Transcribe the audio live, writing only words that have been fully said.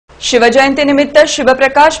शिवजयंतीनिमित्त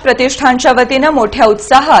शिवप्रकाश प्रतिष्ठानच्या वतीने मोठ्या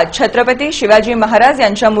उत्साहात छत्रपती शिवाजी महाराज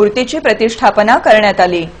यांच्या मूर्तीची प्रतिष्ठापना करण्यात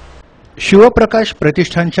आली। शिवप्रकाश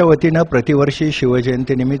प्रतिष्ठानच्या वतीने प्रतिवर्षी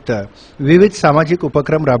शिवजयंतीनिमित्त विविध सामाजिक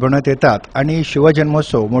उपक्रम राबवण्यात येतात आणि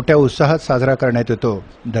शिवजन्मोत्सव मोठ्या उत्साहात साजरा करण्यात येतो।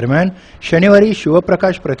 दरम्यान शनिवारी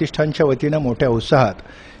शिवप्रकाश प्रतिष्ठानच्या वतीने मोठ्या उत्साहात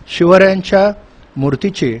शिवरायांच्या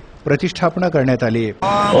मूर्तीची प्रतिष्ठापना करण्यात आली।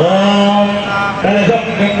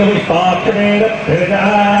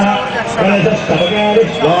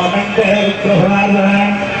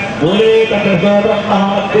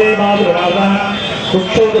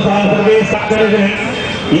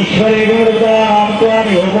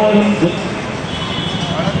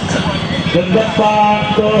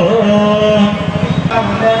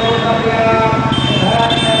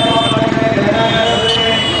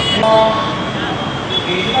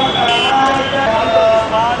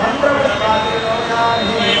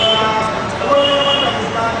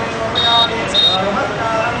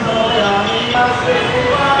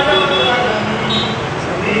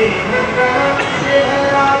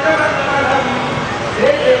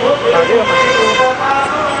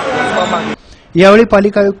 यावेळी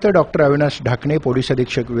पालिका आयुक्त डॉक्टर अविनाश ढाकणे, पोलीस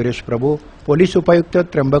अधीक्षक वीरेश प्रभू, पोलीस उपायुक्त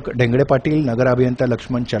त्र्यंबक ढेंगडे पाटील, नगर अभियंता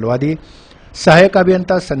लक्ष्मण चलवादी, सहाय्यक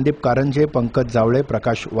अभियंता संदीप कारंजे, पंकज जावळे,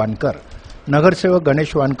 प्रकाश वानकर, नगरसेवक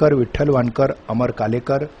गणेश वानकर, विठ्ठल वानकर, अमर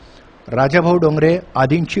कालेकर, राजाभाऊ डोंगरे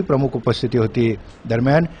आदींची प्रमुख उपस्थिती होती।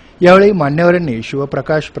 दरम्यान यावेळी मान्यवरांनी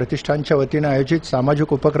शिवप्रकाश प्रतिष्ठानच्या वतीने आयोजित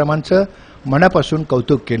सामाजिक उपक्रमांचं मनापासून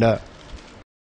कौतुक केलं।